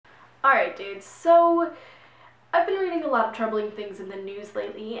Alright dudes, so I've been reading a lot of troubling things in the news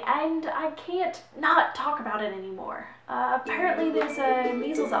lately, and I can't not talk about it anymore. Apparently there's a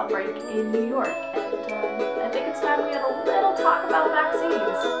measles outbreak in New York, and I think it's time we had a little talk about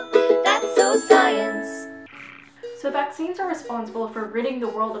vaccines. That's so science! So vaccines are responsible for ridding the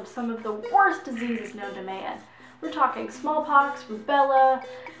world of some of the worst diseases known to man. We're talking smallpox, rubella,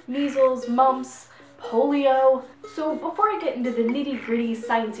 measles, mumps, polio. So before I get into the nitty-gritty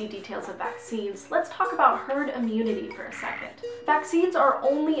sciencey details of vaccines, let's talk about herd immunity for a second. Vaccines are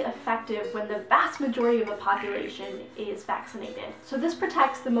only effective when the vast majority of the population is vaccinated. So this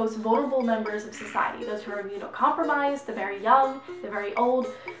protects the most vulnerable members of society, those who are immunocompromised, the very young, the very old,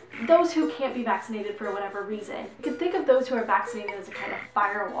 those who can't be vaccinated for whatever reason. You can think of those who are vaccinated as a kind of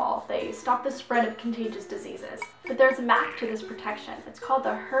firewall. They stop the spread of contagious diseases. But there's a math to this protection. It's called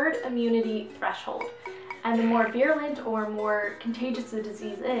the herd immunity threshold. And the more virulent or more contagious the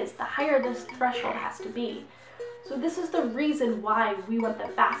disease is, the higher this threshold has to be. So this is the reason why we want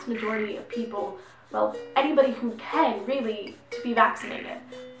the vast majority of people, well, anybody who can really, to be vaccinated.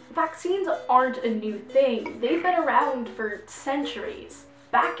 Vaccines aren't a new thing. They've been around for centuries.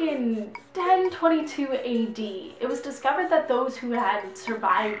 Back in 1022 AD, it was discovered that those who had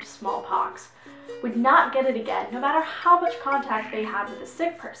survived smallpox would not get it again, no matter how much contact they had with a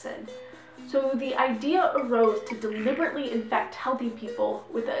sick person. So the idea arose to deliberately infect healthy people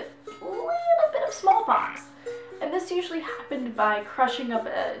with a little bit of smallpox. And this usually happened by crushing up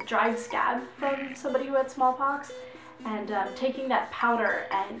a dried scab from somebody who had smallpox and taking that powder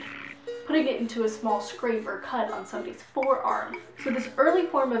and putting it into a small scrape or cut on somebody's forearm. So this early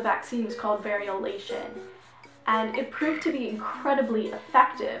form of vaccine was called variolation, and it proved to be incredibly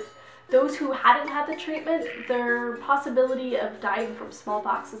effective. Those who hadn't had the treatment, their possibility of dying from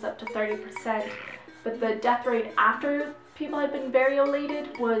smallpox is up to 30%, but the death rate after people had been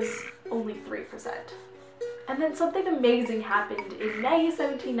variolated was only 3%. And then something amazing happened in May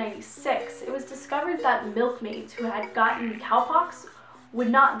 1796. It was discovered that milkmaids who had gotten cowpox would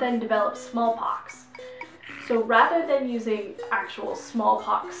not then develop smallpox. So rather than using actual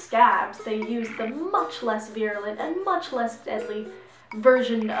smallpox scabs, they used the much less virulent and much less deadly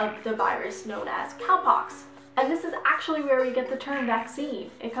version of the virus known as cowpox. And this is actually where we get the term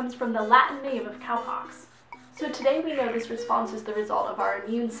vaccine. It comes from the Latin name of cowpox. So today we know this response is the result of our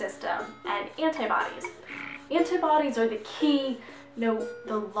immune system and antibodies. Antibodies are the key,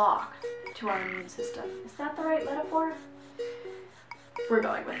 the lock to our immune system. Is that the right metaphor? We're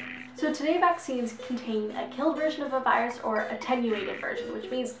going with it. So today vaccines contain a killed version of a virus or attenuated version, which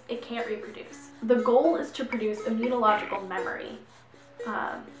means it can't reproduce. The goal is to produce immunological memory.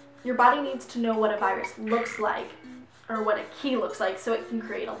 Your body needs to know what a virus looks like, or what a key looks like, so it can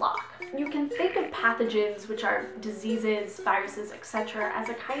create a lock. You can think of pathogens, which are diseases, viruses, etc., as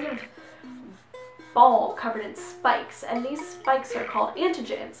a kind of ball covered in spikes, and these spikes are called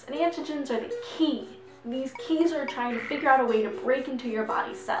antigens, and antigens are the key. These keys are trying to figure out a way to break into your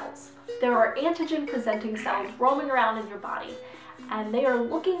body's cells. There are antigen-presenting cells roaming around in your body, and they are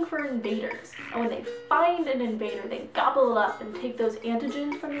looking for invaders. And when they find an invader, they gobble it up and take those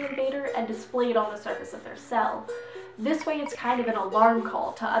antigens from the invader and display it on the surface of their cell. This way it's kind of an alarm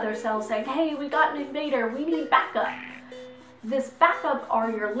call to other cells saying, hey, we got an invader, we need backup. This backup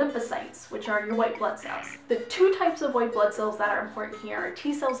are your lymphocytes, which are your white blood cells. The two types of white blood cells that are important here are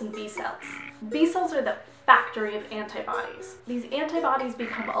T cells and B cells. B cells are the factory of antibodies. These antibodies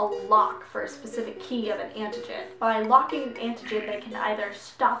become a lock for a specific key of an antigen. By locking an antigen, they can either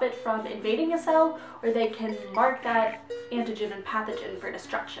stop it from invading a cell, or they can mark that antigen and pathogen for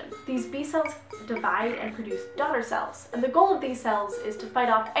destruction. These B cells divide and produce daughter cells, and the goal of these cells is to fight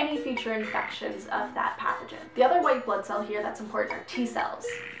off any future infections of that pathogen. The other white blood cell here that's important are T cells.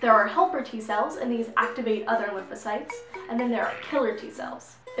 There are helper T cells, and these activate other lymphocytes, and then there are killer T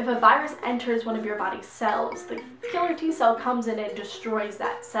cells. If a virus enters one of your body's cells, the killer T cell comes in and destroys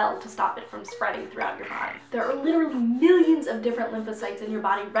that cell to stop it from spreading throughout your body. There are literally millions of different lymphocytes in your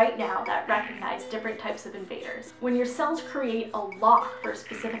body right now that recognize different types of invaders. When your cells create a lock for a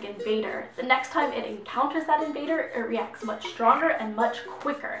specific invader, the next time it encounters that invader, it reacts much stronger and much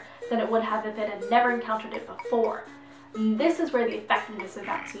quicker than it would have if it had never encountered it before. This is where the effectiveness of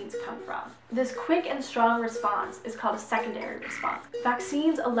vaccines come from. This quick and strong response is called a secondary response.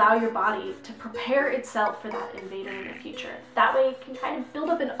 Vaccines allow your body to prepare itself for that invader in the future. That way it can kind of build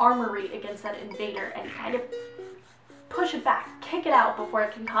up an armory against that invader and kind of push it back, kick it out before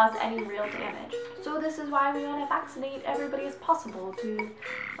it can cause any real damage. So this is why we want to vaccinate everybody as possible, to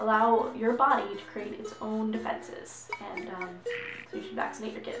allow your body to create its own defenses. And so you should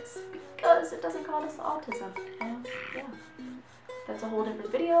vaccinate your kids because it doesn't cause autism. Yeah. that's a whole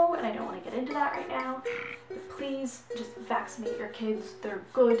different video and I don't want to get into that right now. But please just vaccinate your kids. They're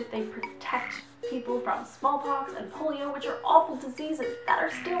good. They protect people from smallpox and polio, which are awful diseases that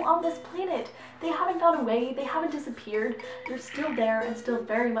are still on this planet. They haven't gone away. They haven't disappeared. They're still there and still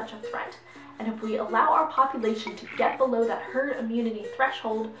very much a threat. And if we allow our population to get below that herd immunity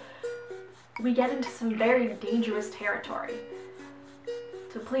threshold, we get into some very dangerous territory.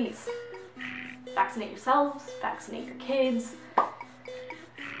 So please, vaccinate yourselves, vaccinate your kids.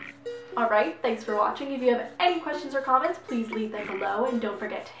 Alright, thanks for watching. If you have any questions or comments, please leave them below, and don't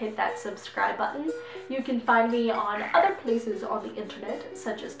forget to hit that subscribe button. You can find me on other places on the internet,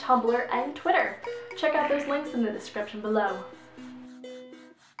 such as Tumblr and Twitter. Check out those links in the description below.